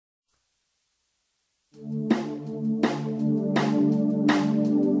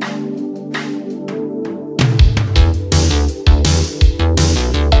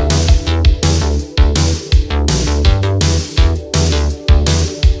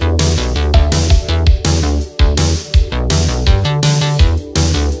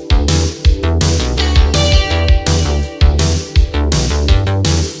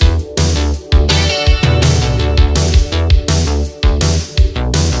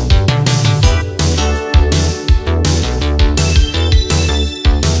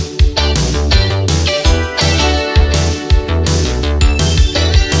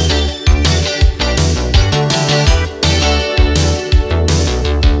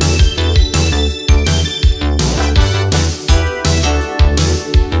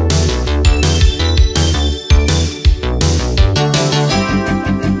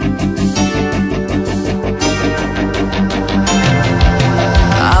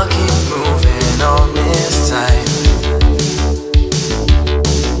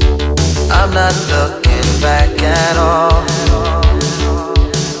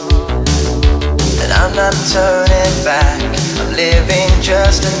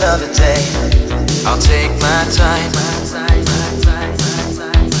just another day. I'll take my time.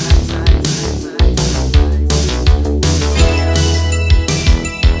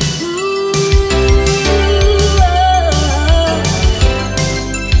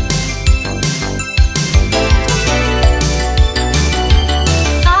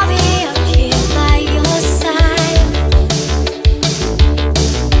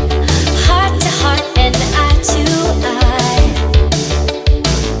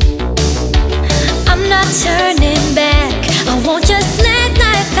 Turning back, I won't just let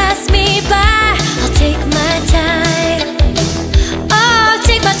life pass me by. I'll take my time. I'll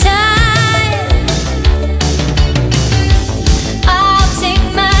take my time. I'll take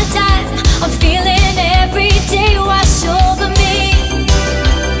my time. I'm feeling every day wash over me.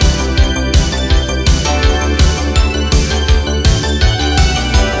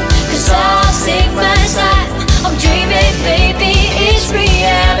 'Cause I'll take my time. I'm dreaming, baby, it's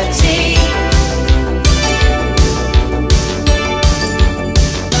reality.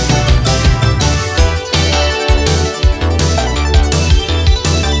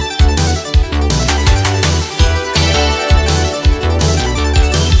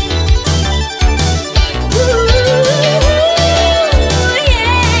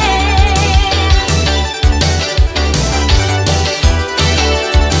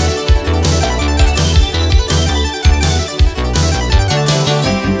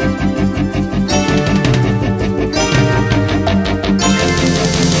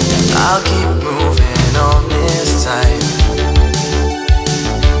 I'll keep moving on this time.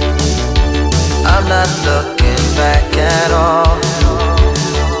 I'm not looking back at all.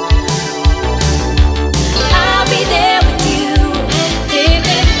 I'll be there with you,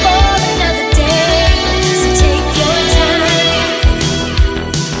 living for another day. So take your time.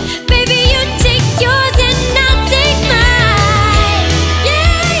 Baby, you take yours and I'll take mine.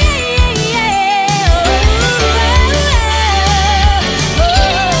 Yeah, yeah, yeah, yeah. Oh,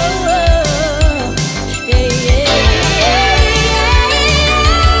 oh, oh, yeah, yeah.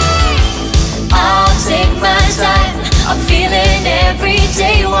 I'll take my time. I'm feeling every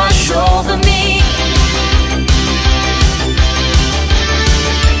day wash over me.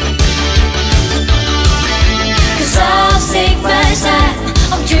 'Cause I'll take my time.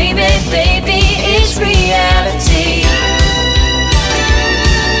 I'm dreaming, baby, it's reality.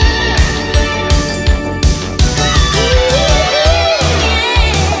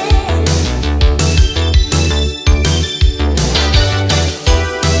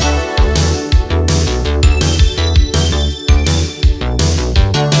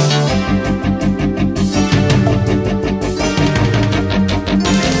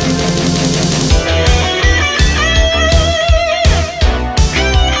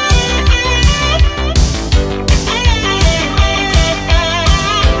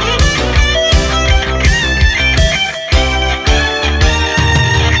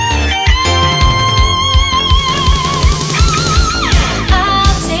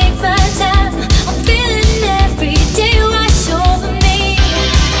 I'll take my time. I'm feeling every day wash over me.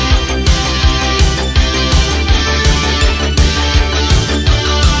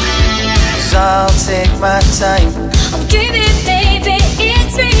 'Cause I'll take my time. I'm dreaming.